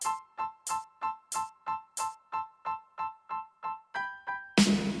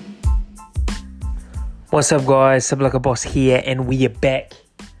What's up, guys? Sub Like a Boss here, and we are back.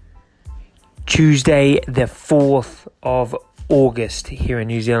 Tuesday, the 4th of August here in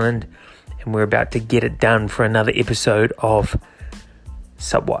New Zealand, and we're about to get it done for another episode of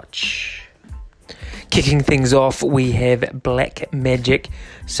Subwatch. Kicking things off, we have Black Magic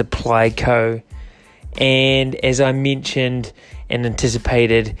Supply Co. And as I mentioned and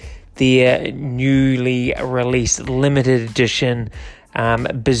anticipated, their newly released limited edition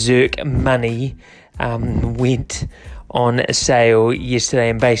Berserk Money went on sale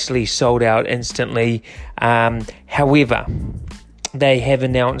yesterday and basically sold out instantly. However, they have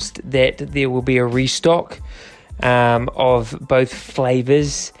announced that there will be a restock of both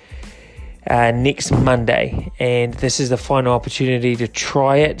flavors next Monday, and this is the final opportunity to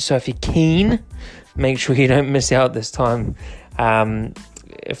try it. So if you're keen, make sure you don't miss out this time.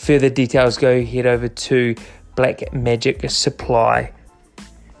 Further details, go head over to Black Magic Supply.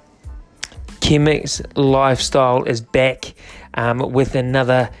 Chemix Lifestyle is back with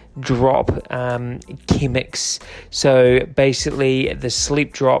another drop, Chemix. So basically, the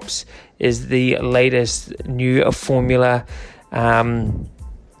Sleep Drops is the latest new formula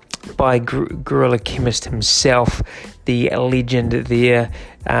by Gorilla Chemist himself, the legend there.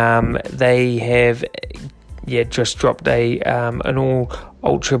 They have just dropped an all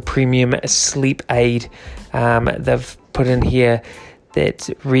ultra premium sleep aid. They've put in here that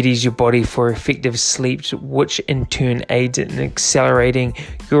readies your body for effective sleep, which in turn aids in accelerating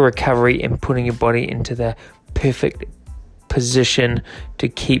your recovery and putting your body into the perfect position to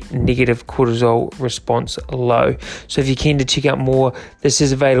keep negative cortisol response low. So if you're keen to check out more, this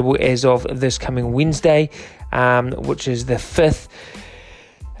is available as of this coming Wednesday, which is the 5th.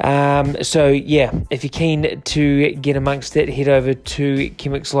 If you're keen to get amongst it, head over to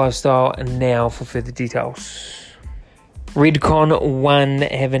Chemix Lifestyle now for further details. Redcon 1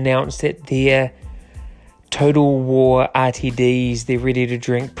 have announced that their Total War RTDs, their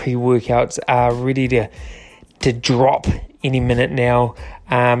ready-to-drink pre-workouts, are ready to drop any minute now.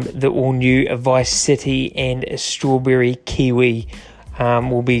 The all-new Vice City and Strawberry Kiwi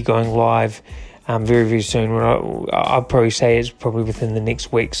will be going live very, very soon. I'll probably say it's probably within the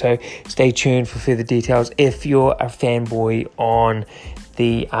next week. So stay tuned for further details if you're a fanboy on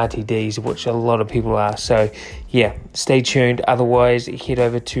the RTDs, which a lot of people are. So yeah, stay tuned. Otherwise, head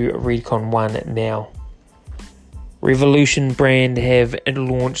over to Redcon 1 now. Revolution brand have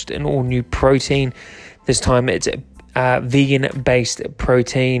launched an all-new protein. This time it's vegan-based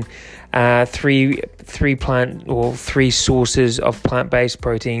protein. Three sources of plant-based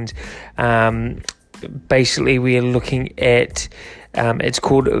proteins. Basically, we are looking at it's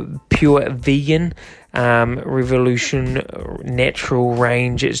called Pure Vegan Revolution Natural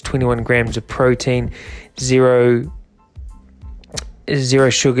Range. It's 21 grams of protein, zero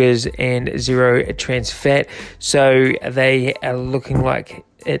sugars and zero trans fat. So they are looking like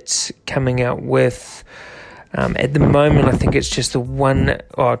it's coming out with at the moment, I think it's just the one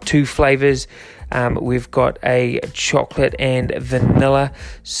or two flavors. We've got a chocolate and vanilla.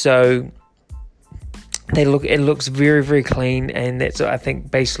 So it looks very, very clean, and that's, I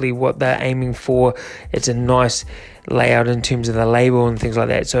think, basically what they're aiming for. It's a nice layout in terms of the label and things like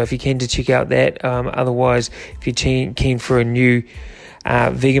that. So if you're keen to check out that, otherwise, if you're keen for a new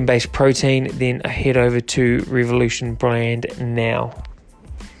vegan-based protein, then head over to Revolution brand now.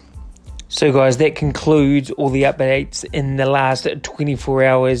 So guys, that concludes all the updates in the last 24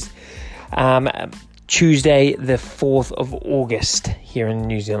 hours. Tuesday, the 4th of August here in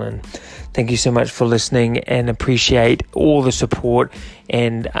New Zealand. Thank you so much for listening, and appreciate all the support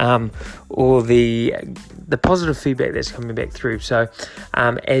and all the positive feedback that's coming back through. So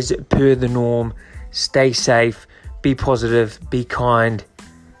as per the norm, stay safe, be positive, be kind,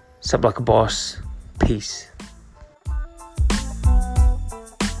 sub like a boss. Peace.